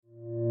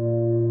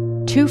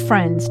Two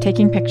friends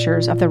taking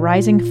pictures of the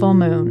rising full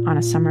moon on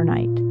a summer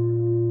night.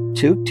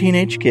 Two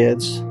teenage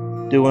kids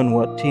doing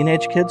what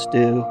teenage kids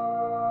do.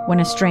 When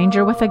a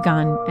stranger with a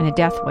gun and a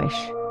death wish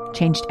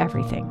changed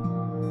everything.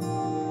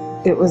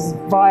 It was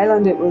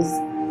violent, it was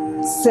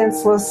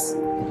senseless,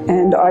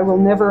 and I will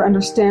never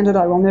understand it,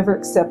 I will never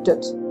accept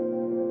it.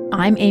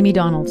 I'm Amy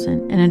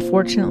Donaldson, and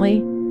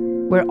unfortunately,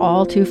 we're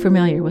all too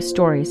familiar with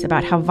stories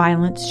about how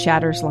violence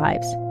shatters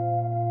lives.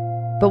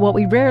 But what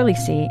we rarely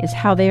see is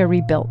how they are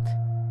rebuilt.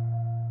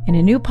 In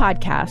a new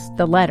podcast,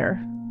 The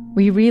Letter,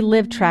 we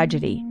relive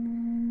tragedy,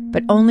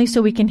 but only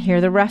so we can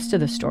hear the rest of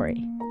the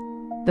story.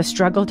 The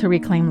struggle to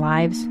reclaim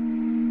lives,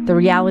 the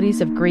realities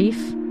of grief,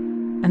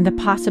 and the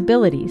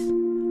possibilities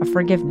of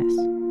forgiveness.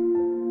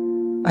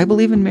 I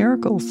believe in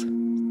miracles.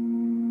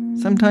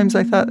 Sometimes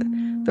I thought,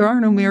 there are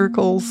no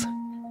miracles.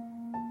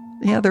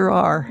 Yeah, there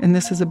are, and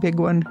this is a big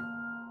one.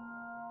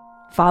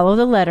 Follow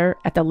The Letter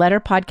at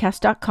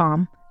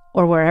theletterpodcast.com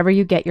or wherever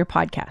you get your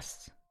podcasts.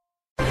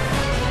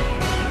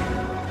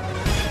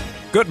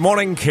 Good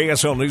morning.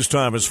 KSL News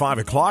Time is 5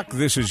 o'clock.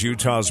 This is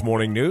Utah's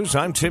Morning News.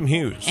 I'm Tim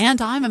Hughes.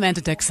 And I'm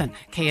Amanda Dixon.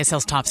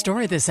 KSL's top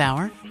story this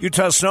hour.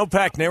 Utah's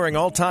snowpack nearing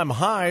all-time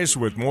highs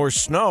with more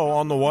snow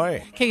on the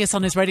way.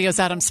 KSL News Radio's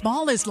Adam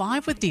Small is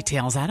live with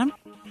details. Adam?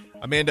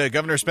 Amanda,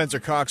 Governor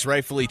Spencer Cox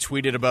rightfully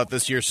tweeted about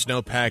this year's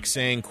snowpack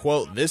saying,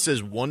 quote, "This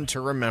is one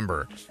to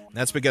remember."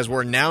 That's because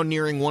we're now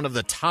nearing one of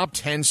the top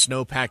 10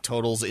 snowpack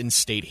totals in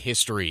state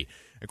history.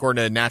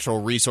 According to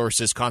natural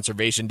resources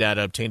conservation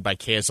data obtained by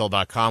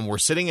KSL.com, we're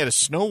sitting at a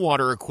snow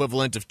water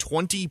equivalent of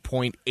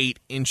 20.8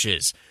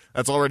 inches.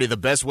 That's already the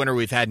best winter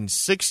we've had in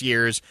 6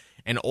 years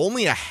and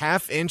only a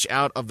half inch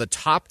out of the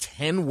top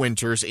 10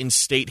 winters in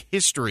state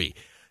history.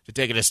 To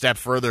take it a step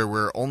further,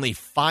 we're only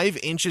 5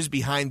 inches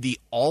behind the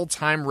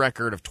all-time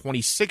record of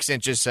 26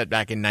 inches set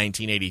back in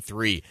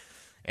 1983.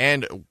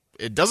 And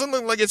it doesn't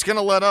look like it's going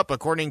to let up.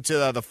 According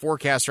to the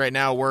forecast right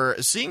now,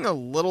 we're seeing a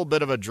little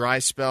bit of a dry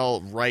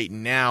spell right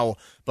now,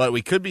 but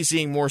we could be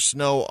seeing more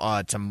snow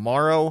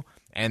tomorrow,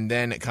 and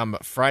then come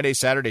Friday,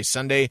 Saturday,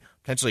 Sunday,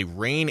 potentially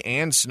rain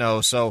and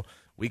snow. So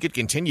we could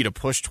continue to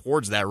push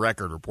towards that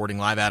record. Reporting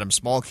live, Adam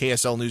Small,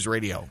 KSL News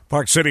Radio.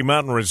 Park City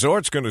Mountain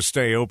Resort's going to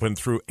stay open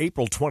through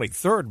April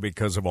 23rd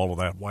because of all of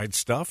that white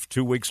stuff,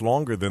 2 weeks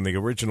longer than the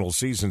original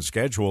season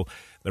schedule.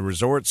 The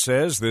resort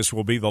says this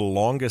will be the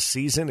longest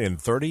season in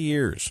 30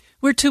 years.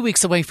 We're 2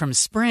 weeks away from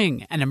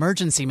spring, and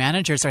emergency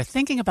managers are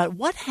thinking about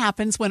what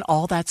happens when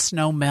all that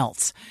snow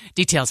melts.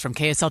 Details from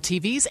KSL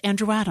TV's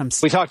Andrew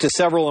Adams. We talked to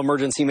several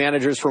emergency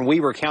managers from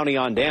Weber County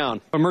on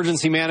down.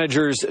 Emergency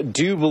managers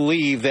do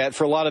believe that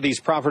for a lot of these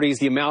properties,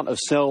 the amount of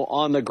snow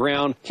on the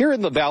ground here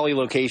in the valley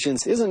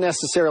locations isn't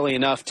necessarily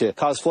enough to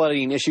cause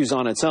flooding issues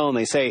on its own.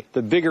 They say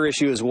the bigger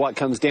issue is what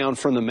comes down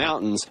from the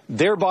mountains.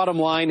 Their bottom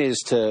line is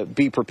to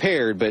be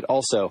prepared, but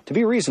also to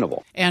be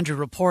reasonable. Andrew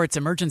reports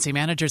emergency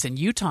managers in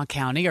Utah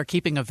County are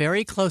keeping a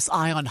very close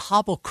eye on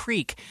Hobble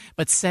Creek,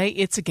 but say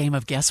it's a game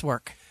of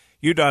guesswork.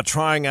 UDOT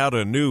trying out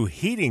a new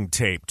heating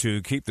tape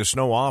to keep the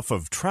snow off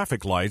of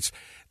traffic lights.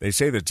 They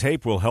say the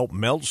tape will help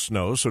melt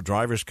snow so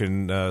drivers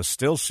can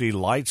still see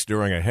lights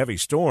during a heavy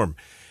storm.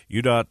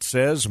 UDOT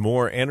says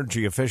more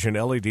energy-efficient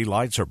LED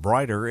lights are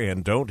brighter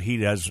and don't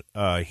heat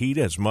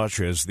as much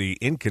as the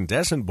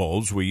incandescent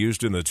bulbs we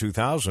used in the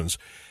 2000s.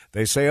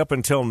 They say up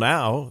until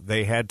now,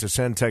 they had to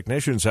send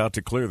technicians out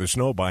to clear the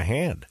snow by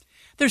hand.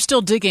 They're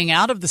still digging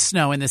out of the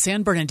snow in the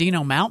San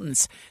Bernardino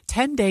Mountains.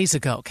 10 days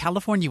ago,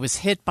 California was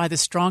hit by the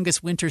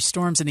strongest winter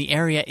storms in the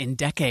area in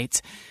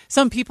decades.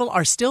 Some people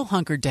are still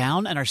hunkered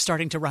down and are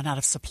starting to run out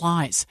of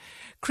supplies.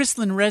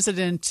 Crestline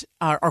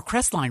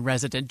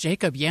resident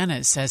Jacob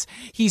Yanez says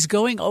he's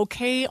going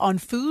okay on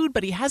food,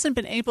 but he hasn't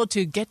been able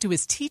to get to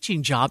his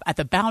teaching job at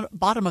the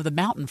bottom of the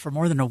mountain for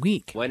more than a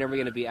week. When are we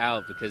going to be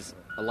out? Because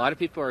a lot of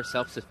people are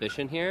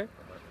self-sufficient here.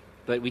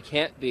 But we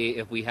can't be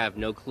if we have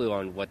no clue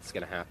on what's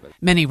going to happen.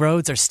 Many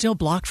roads are still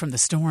blocked from the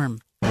storm.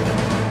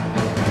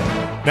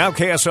 Now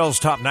KSL's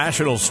top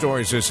national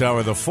stories this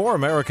hour. The 4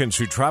 Americans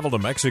who traveled to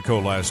Mexico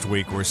last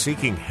week were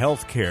seeking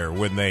health care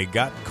when they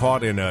got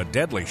caught in a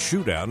deadly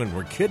shootout and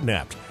were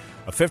kidnapped.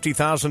 A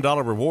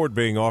 $50,000 reward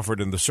being offered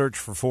in the search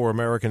for 4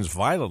 Americans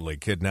violently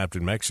kidnapped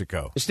in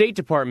Mexico. The State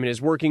Department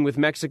is working with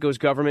Mexico's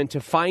government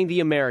to find the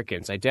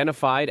Americans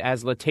identified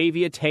as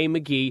Latavia Tay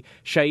McGee,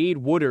 Shaid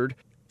Woodard,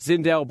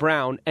 Zindell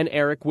Brown, and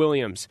Eric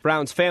Williams.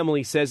 Brown's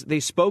family says they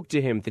spoke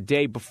to him the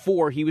day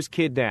before he was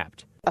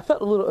kidnapped. I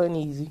felt a little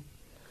uneasy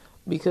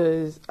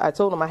because I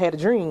told him I had a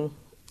dream.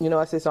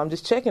 I said, so I'm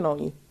just checking on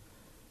you.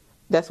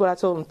 That's what I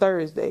told him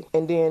Thursday.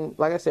 And then,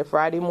 like I said,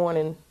 Friday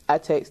morning, I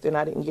texted and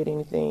I didn't get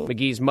anything.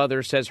 McGee's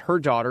mother says her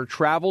daughter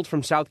traveled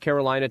from South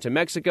Carolina to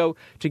Mexico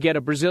to get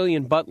a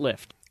Brazilian butt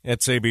lift.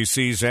 It's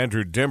ABC's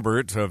Andrew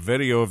Dimbert. A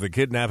video of the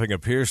kidnapping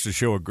appears to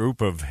show a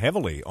group of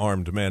heavily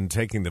armed men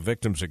taking the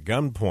victims at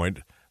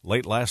gunpoint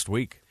late last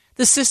week.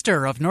 The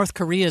sister of North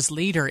Korea's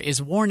leader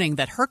is warning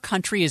that her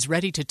country is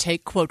ready to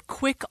take, quote,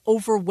 quick,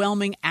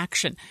 overwhelming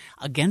action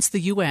against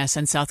the U.S.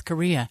 and South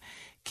Korea.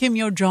 Kim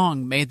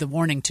Yo-jong made the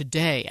warning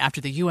today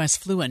after the U.S.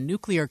 flew a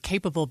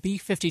nuclear-capable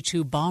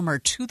B-52 bomber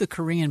to the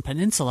Korean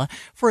peninsula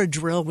for a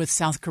drill with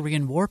South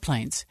Korean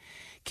warplanes.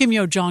 Kim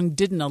Yo-jong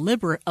didn't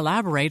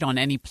elaborate on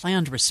any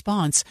planned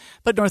response,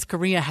 but North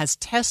Korea has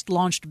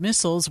test-launched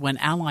missiles when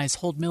allies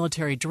hold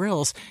military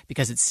drills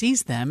because it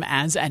sees them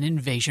as an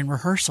invasion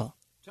rehearsal.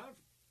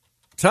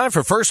 Time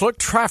for First Look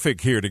Traffic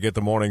here to get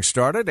the morning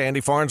started.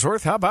 Andy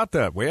Farnsworth, how about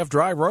that? We have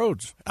dry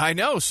roads. I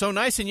know, so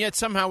nice, and yet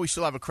somehow we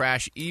still have a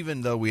crash,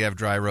 even though we have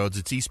dry roads.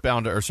 It's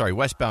westbound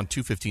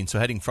 215, so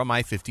heading from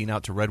I-15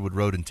 out to Redwood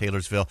Road in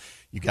Taylorsville.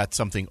 You got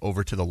something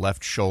over to the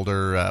left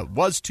shoulder.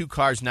 Was 2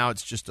 cars, now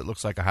it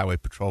looks like a highway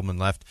patrolman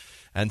left.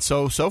 And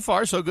so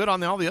far, so good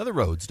on all the other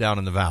roads down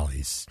in the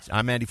valleys.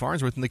 I'm Andy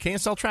Farnsworth in the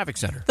KSL Traffic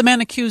Center. The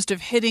man accused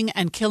of hitting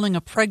and killing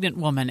a pregnant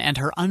woman and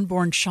her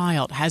unborn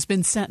child has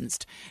been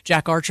sentenced.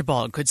 Jack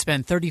Archibald could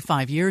spend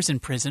 35 years in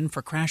prison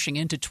for crashing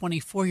into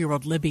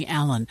 24-year-old Libby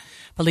Allen.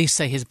 Police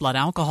say his blood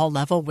alcohol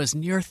level was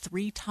near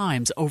 3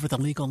 times over the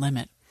legal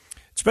limit.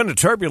 It's been a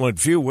turbulent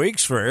few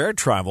weeks for air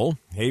travel.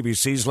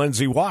 ABC's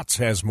Lindsay Watts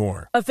has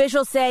more.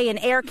 Officials say an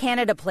Air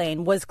Canada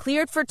plane was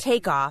cleared for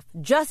takeoff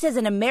just as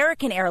an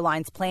American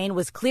Airlines plane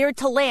was cleared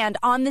to land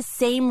on the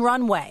same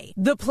runway.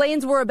 The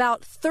planes were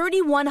about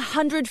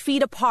 3,100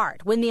 feet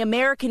apart when the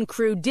American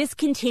crew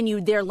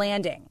discontinued their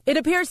landing. It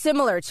appears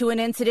similar to an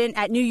incident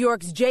at New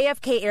York's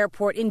JFK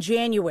Airport in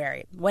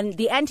January when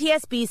the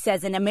NTSB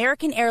says an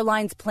American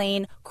Airlines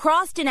plane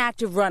crossed an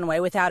active runway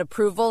without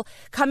approval,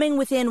 coming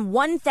within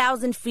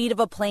 1,000 feet of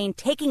a plane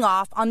taking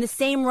off on the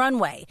same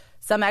runway.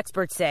 Some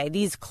experts say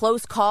these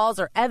close calls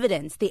are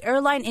evidence the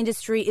airline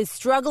industry is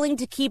struggling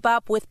to keep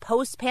up with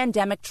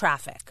post-pandemic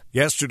traffic.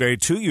 Yesterday,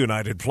 2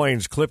 United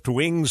planes clipped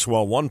wings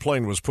while one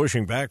plane was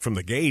pushing back from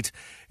the gate.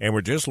 And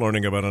we're just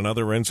learning about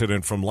another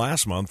incident from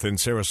last month in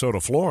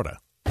Sarasota, Florida.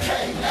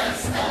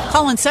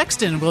 Colin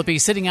Sexton will be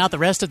sitting out the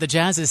rest of the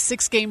Jazz's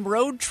 6-game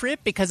road trip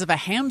because of a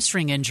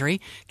hamstring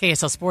injury.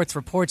 KSL Sports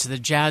reports the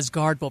Jazz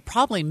guard will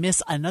probably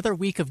miss another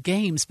week of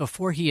games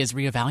before he is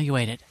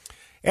reevaluated.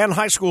 And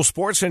high school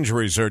sports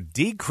injuries are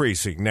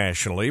decreasing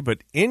nationally,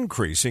 but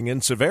increasing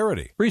in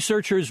severity.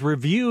 Researchers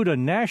reviewed a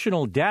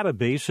national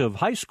database of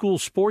high school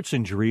sports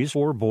injuries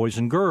for boys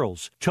and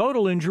girls.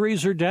 Total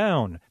injuries are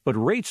down, but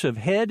rates of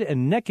head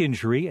and neck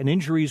injury and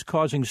injuries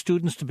causing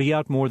students to be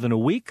out more than a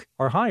week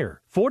are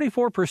higher.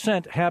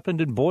 44%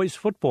 happened in boys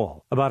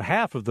football. About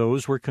half of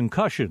those were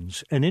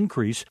concussions, an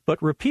increase,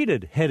 but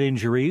repeated head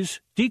injuries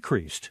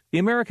decreased. The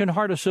American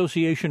Heart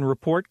Association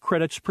report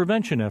credits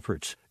prevention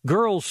efforts.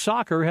 Girls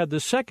soccer had the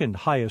second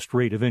highest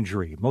rate of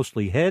injury,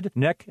 mostly head,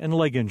 neck, and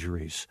leg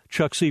injuries.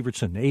 Chuck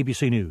Sievertson,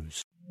 ABC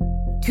News.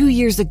 2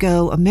 years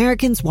ago,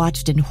 Americans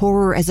watched in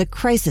horror as a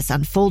crisis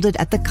unfolded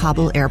at the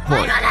Kabul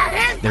airport.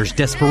 There's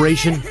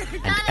desperation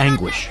and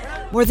anguish.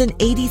 More than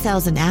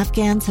 80,000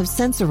 Afghans have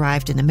since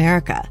arrived in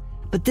America,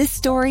 but this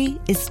story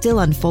is still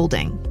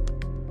unfolding.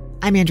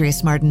 I'm Andrea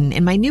Smartin.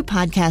 In my new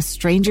podcast,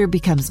 Stranger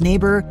Becomes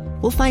Neighbor,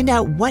 we'll find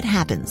out what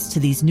happens to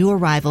these new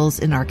arrivals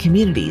in our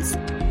communities.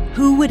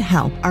 Who would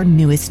help our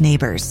newest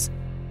neighbors?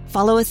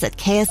 Follow us at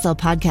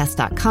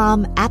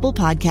kslpodcast.com, Apple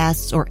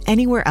Podcasts, or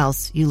anywhere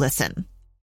else you listen.